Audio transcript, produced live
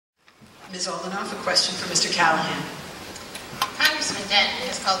Ms. Olenoff, a question for Mr. Callahan. Congressman Dent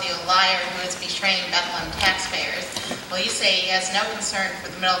has called you a liar who is betraying Bethlehem taxpayers. Well, you say he has no concern for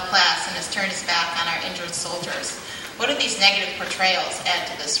the middle class and has turned his back on our injured soldiers. What do these negative portrayals add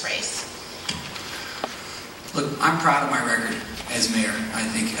to this race? Look, I'm proud of my record as mayor. I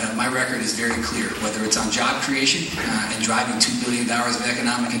think my record is very clear, whether it's on job creation and driving $2 billion of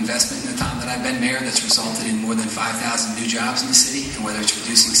economic investment in the time that I've been mayor that's resulted in more than 5,000 new jobs in the city, and whether it's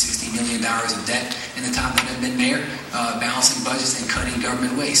reducing $60 million of debt in the time that I've been mayor, balancing budgets and cutting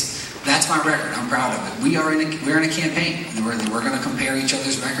government waste. That's my record. I'm proud of it. We're in a campaign. We're going to compare each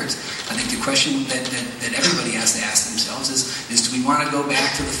other's records. I think the question that everybody has to ask themselves is do we want to go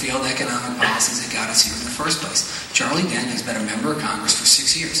back to the failed economic policies that got us here in the first place? Charlie Dent has been a member of Congress for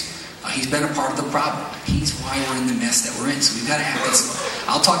 6 years. He's been a part of the problem. He's why we're in the mess that we're in. So we've got to have this.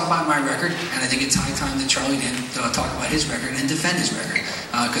 I'll talk about my record, and I think it's high time that Charlie Dent talk about his record and defend his record.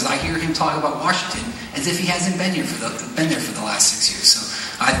 Because I hear him talk about Washington as if he hasn't been there for the last 6 years. So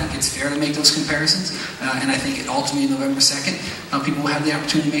I think it's fair to make those comparisons, and I think ultimately November 2nd, people will have the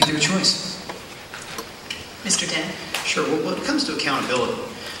opportunity to make their choice. Mr. Dent. Sure. Well, when it comes to accountability,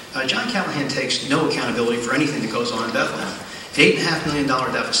 John Callahan takes no accountability for anything that goes on in Bethlehem. An $8.5 million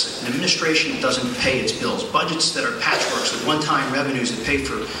deficit, an administration that doesn't pay its bills, budgets that are patchworks of one-time revenues that pay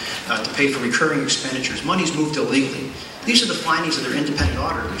for recurring expenditures, money's moved illegally. These are the findings of their independent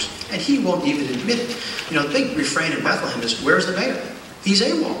auditors, and he won't even admit it. You know, the big refrain in Bethlehem is, where's the mayor? He's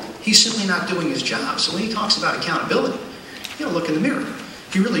AWOL. He's simply not doing his job. So when he talks about accountability, you know, look in the mirror.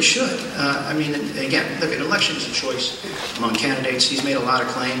 He really should. I mean, again, look, an election is a choice among candidates. He's made a lot of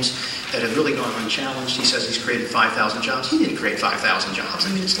claims that have really gone unchallenged. He says he's created 5,000 jobs. He didn't create 5,000 jobs. I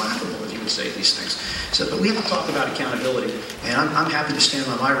mean, it's laughable if you would say these things. So, but we have to talk about accountability, and I'm happy to stand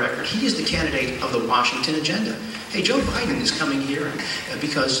on my record. He is the candidate of the Washington agenda. Hey, Joe Biden is coming here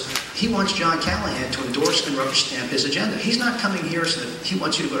because he wants John Callahan to endorse and rubber stamp his agenda. He's not coming here so that he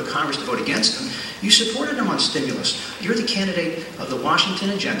wants you to go to Congress to vote against him. You supported him on stimulus. You're the candidate of the Washington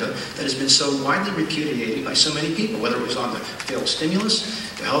agenda that has been so widely repudiated by so many people, whether it was on the failed stimulus,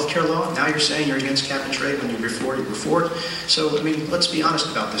 the health care law. Now you're saying you're against cap and trade when you were for it. So, I mean, let's be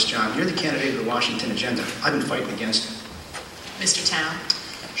honest about this, John. You're the candidate of the Washington agenda. I've been fighting against it. Mr. Towne.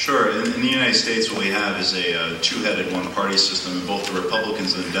 Sure. In the United States, what we have is a two-headed one-party system, and both the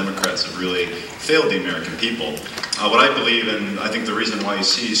Republicans and the Democrats have really failed the American people. What I believe, and I think the reason why you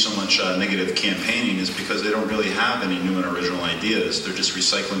see so much negative campaigning is because they don't really have any new and original ideas. They're just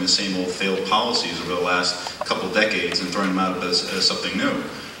recycling the same old failed policies over the last couple decades and throwing them out as something new.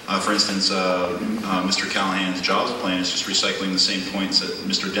 For instance, Mr. Callahan's jobs plan is just recycling the same points that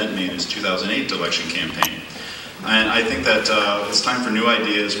Mr. Dent made in his 2008 election campaign. And I think that it's time for new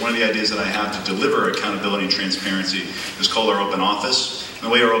ideas. One of the ideas that I have to deliver accountability and transparency is called our open office. And the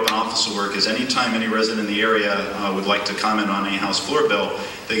way our open office will work is anytime any resident in the area would like to comment on any House floor bill,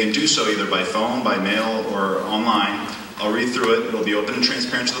 they can do so either by phone, by mail, or online. I'll read through it. It'll be open and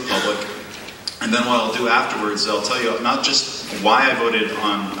transparent to the public. And then what I'll do afterwards, I'll tell you not just why I voted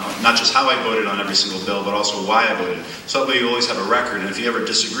on, not just how I voted on every single bill, but also why I voted. So that way you always have a record, and if you ever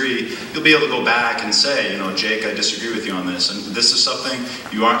disagree, you'll be able to go back and say, you know, Jake, I disagree with you on this. And this is something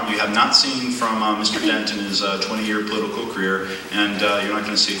you have not seen from Mr. Dent in his 20-year political career, and you're not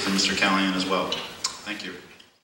going to see it from Mr. Callahan as well. Thank you.